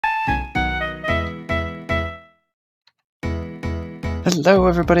Hello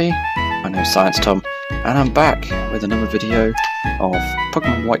everybody, my name is Science Tom, and I'm back with another video of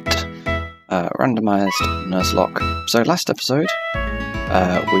Pokemon White Randomized Nuzlocke. So last episode,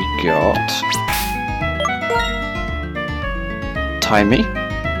 we got Timey,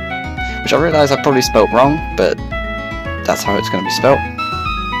 which I realise I probably spelt wrong, but that's how it's going to be spelt.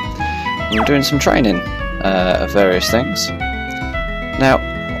 We were doing some training of various things. Now,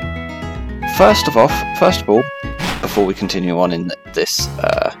 first of all, before we continue on in this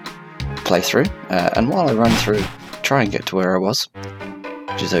playthrough, and while I run through, try and get to where I was,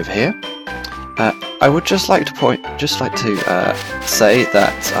 which is over here, I would just like to say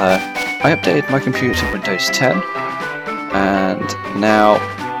that I updated my computer to Windows 10, and now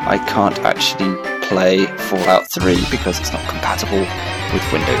I can't actually play Fallout 3 because it's not compatible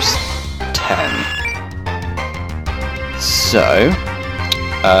with Windows 10. So,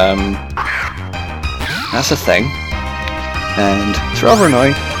 that's a thing, and it's rather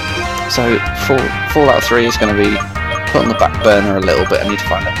annoying. So Fallout 3 is going to be put on the back burner a little bit. I need to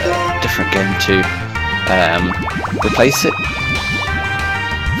find a different game to replace it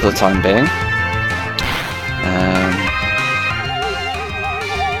for the time being.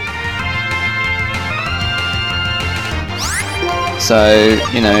 So,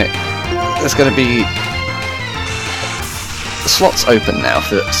 you know, there's going to be slots open now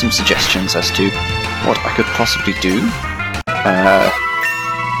for some suggestions as to what I could possibly do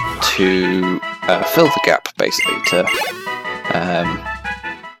to fill the gap, basically, to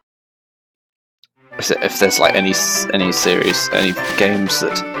if there's like any series, any games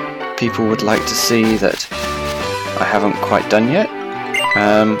that people would like to see that I haven't quite done yet,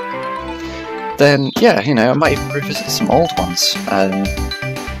 then yeah, you know, I might even revisit some old ones.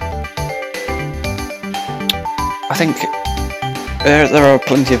 I think there are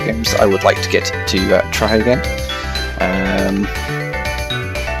plenty of games that I would like to get to try again.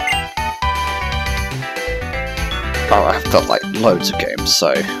 Oh, I've got like loads of games,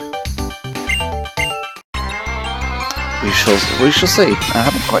 so we shall see. I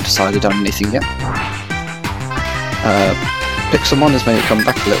haven't quite decided on anything yet. Pixelmon has made it come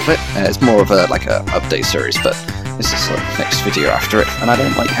back a little bit. It's more of a update series, but this is the next video after it, and I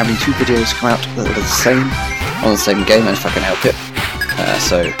don't like having two videos come out that are the same on the same game if I can help it.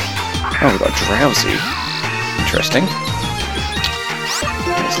 So, oh, we've got Drowsy. Interesting.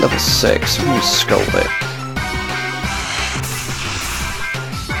 It's level 6. I'm going to scold it.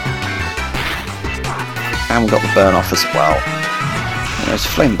 And we've got the burn off as well. And there's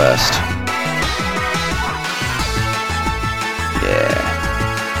Flame Burst. Yeah.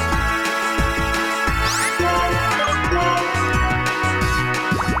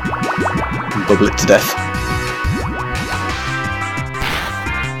 Bubble it to death.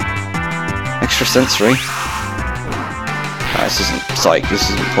 Extra sensory. Oh, this isn't psych, this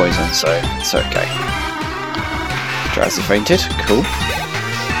isn't poison, so it's okay. Drowsy fainted, cool.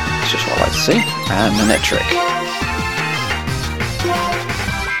 That's just what I like to see. And Manectric.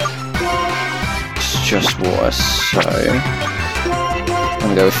 It's just water, so I'm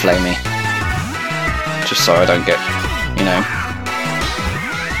gonna go with Flamey. Just so I don't get, you know,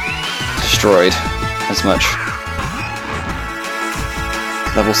 destroyed as much.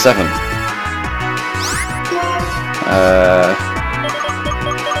 Level 7.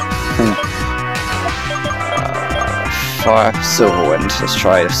 5 Silverwind. Let's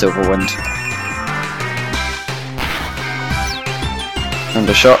try Silverwind.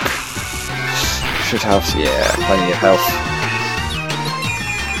 Undershock. Should have, yeah, plenty of health.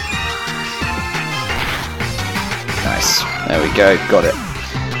 Nice. There we go. Got it.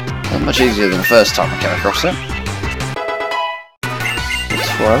 Not much easier than the first time I came across it.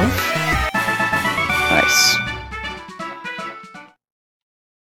 12. Nice.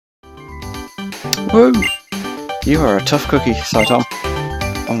 Woo! You are a tough cookie, Tom.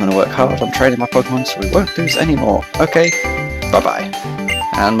 I'm going to work hard on training my Pokemon so we won't lose any more. Okay, bye-bye.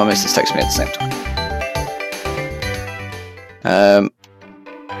 And my missus texts me at the same time.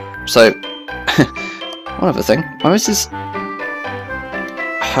 So, one other thing. My missus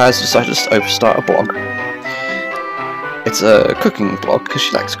has decided to start a blog. It's a cooking blog because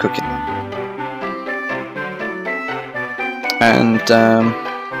she likes cooking. And,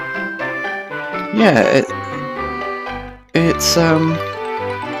 yeah, it's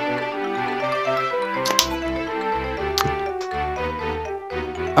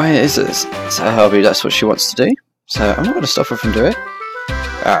a hobby, that's what she wants to do, so I'm not going to stop her from doing it.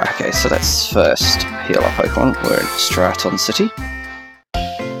 Okay, so let's first heal our Pokemon. We're in Straton City.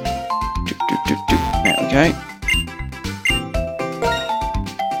 There we go.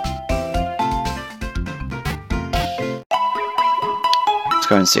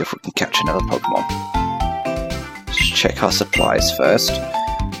 go and see if we can catch another Pokemon. Let's check our supplies first.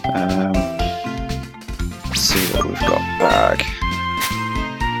 Let's see what we've got back.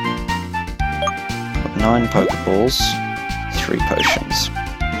 Got 9 Pokeballs, 3 potions.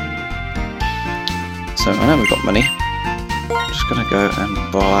 So I know we've got money. I'm just gonna go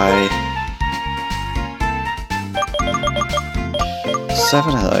and buy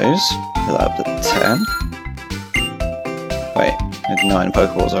 7 of those. Fill that up to 10. Wait, I had 9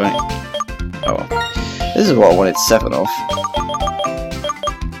 Pokeballs already. Oh well. This is what I wanted 7 of.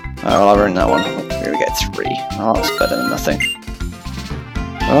 Oh well, I ruined that one. We're gonna get 3. Oh, that's better than nothing.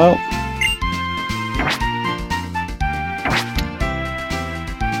 Well.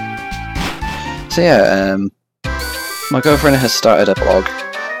 So yeah, my girlfriend has started a blog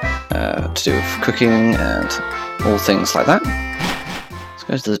to do with cooking and all things like that. Let's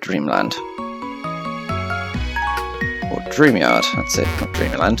go to the Dreamland. Or Dreamyard, that's it, not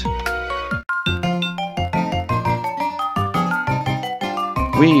Dreamland.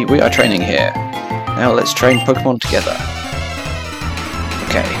 We are training here. Now let's train Pokemon together.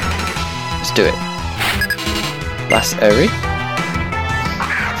 Okay, let's do it. Last Airy.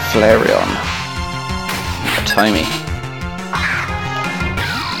 Flareon. Timey.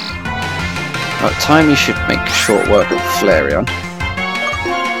 Right, Timey should make short work of Flareon.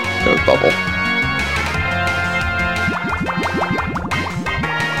 Go Bubble.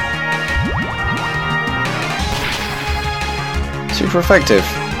 Super effective.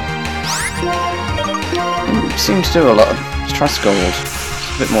 Seems to do a lot. Let's try Scold.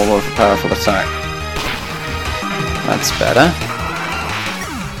 It's a bit more of a powerful attack. That's better.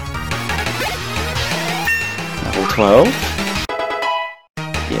 Level 12.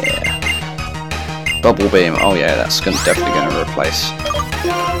 Yeah. Bubble Beam. Oh yeah, that's definitely going to replace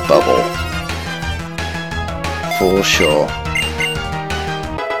Bubble. For sure.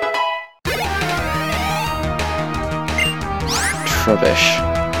 Trubbish.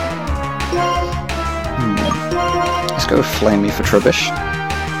 Let's go with Flamey for Trubbish.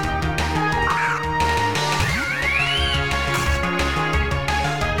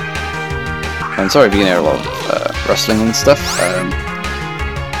 I'm sorry if you can hear a lot of rustling and stuff.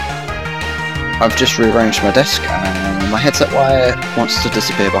 I've just rearranged my desk and my headset wire wants to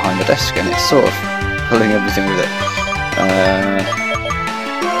disappear behind the desk and it's sort of pulling everything with it.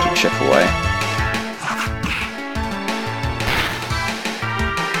 Do chip away.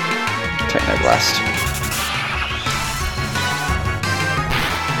 Techno Blast.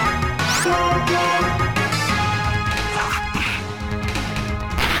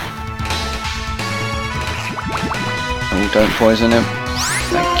 Oh, don't poison him.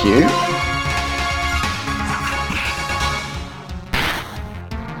 Thank you.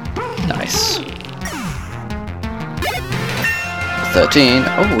 Nice. 13.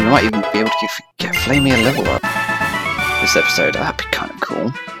 Oh, we might even be able to get Flamey a level up this episode. That'd be kind of cool.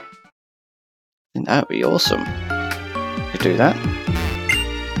 I think that would be awesome. Could do that.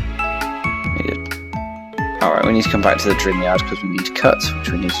 Alright, we need to come back to the Dreamyard because we need to cut, which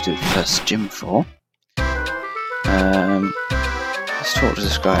we need to do the first gym for. Let's talk to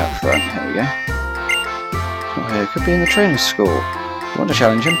this guy up front. Here we go. Oh, here, could be in the training school. If you want to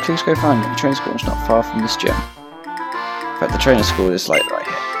challenge him, please go find him. The training school is not far from this gym. In fact, the training school is like right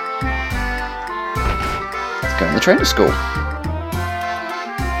here. Let's go in the training school.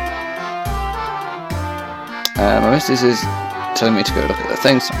 My missus is telling me to go look at the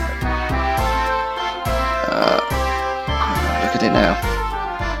things. Look at it now.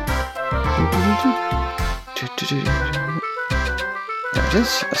 There it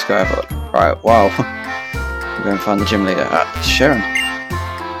is. Let's go have a look. Right, wow. We're going to find the gym leader. It's Sharon.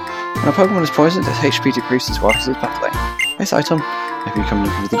 When a Pokemon is poisoned, its HP decreases while it is battling. Hey Saitom, maybe you come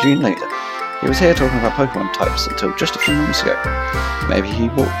looking for the gym leader. He was here talking about Pokemon types until just a few moments ago. Maybe you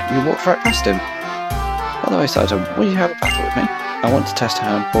walked right past him. By the way, Saitom, will you have a battle with me? I want to test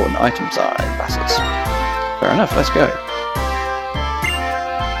how important items are in battles. Fair enough, let's go.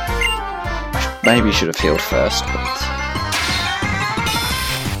 Maybe should have healed first, but...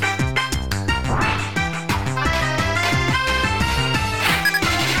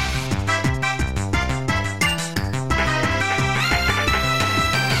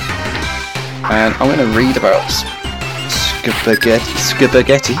 And I'm going to read about Spaghetti.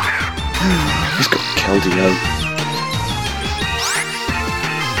 He's got Keldeo.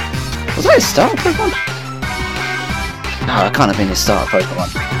 Was that his starter Pokemon? No, that can't have been his starter Pokemon.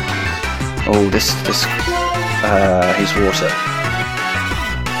 Oh, this, he's water.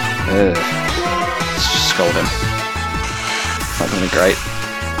 Let's just scold him. Not gonna be great.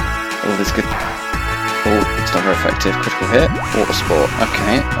 Oh, this good. Oh, it's not very effective. Critical hit. Water sport.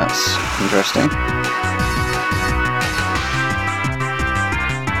 Okay, that's interesting.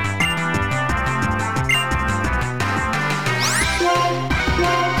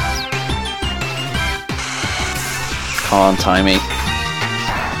 Come on, Timey.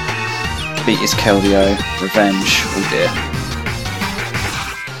 Beat his Keldeo. Revenge. Oh dear.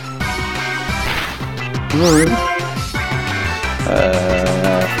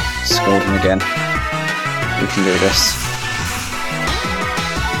 Scold him again. We can do this.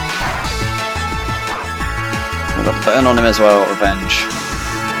 We've got burn on him as well. Revenge.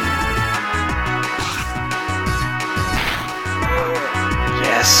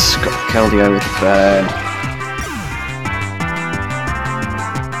 Yes, got Keldeo with the burn.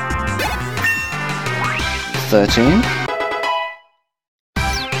 $13.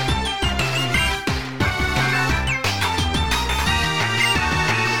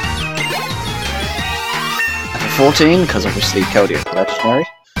 $14, because obviously Keldeo is legendary.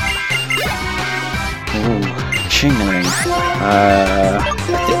 Ooh, Chingling. I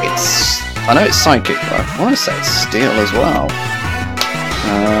think it's... I know it's Psychic, but I want to say it's Steel as well.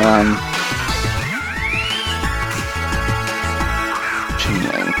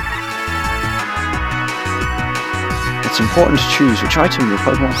 Chingling. It's important to choose which item your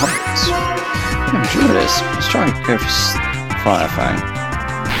Pokemon holds. I'm sure it is. Let's try and go for Fire Fang.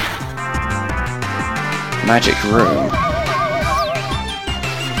 Magic Room.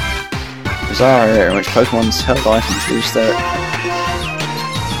 Bizarre area in which Pokemon's held items lose their...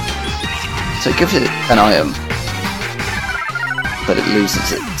 So it gives it an item, but it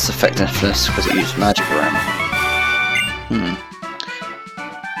loses its effectiveness because it used Magic Room.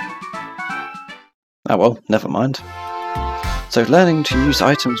 Oh well, never mind. So learning to use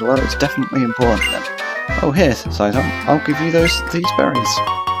items well is definitely important then. Oh here, Saitan, I'll give you these berries.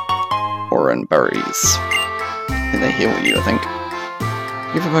 Oran berries. I think they heal you, I think.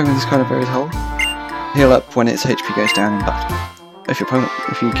 Give a Pokemon this kind of berries hold. Heal up when its HP goes down in battle. If you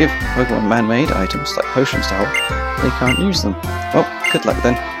give Pokemon man-made items like potions to hold, they can't use them. Well, good luck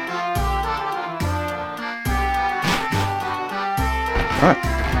then. Right.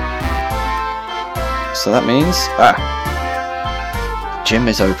 So that means... gym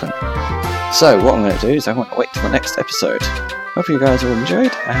is open. So what I'm going to do is I'm going to wait till the next episode. Hope you guys all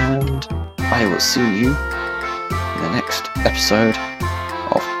enjoyed, and I will see you in the next episode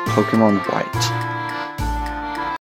of Pokemon White.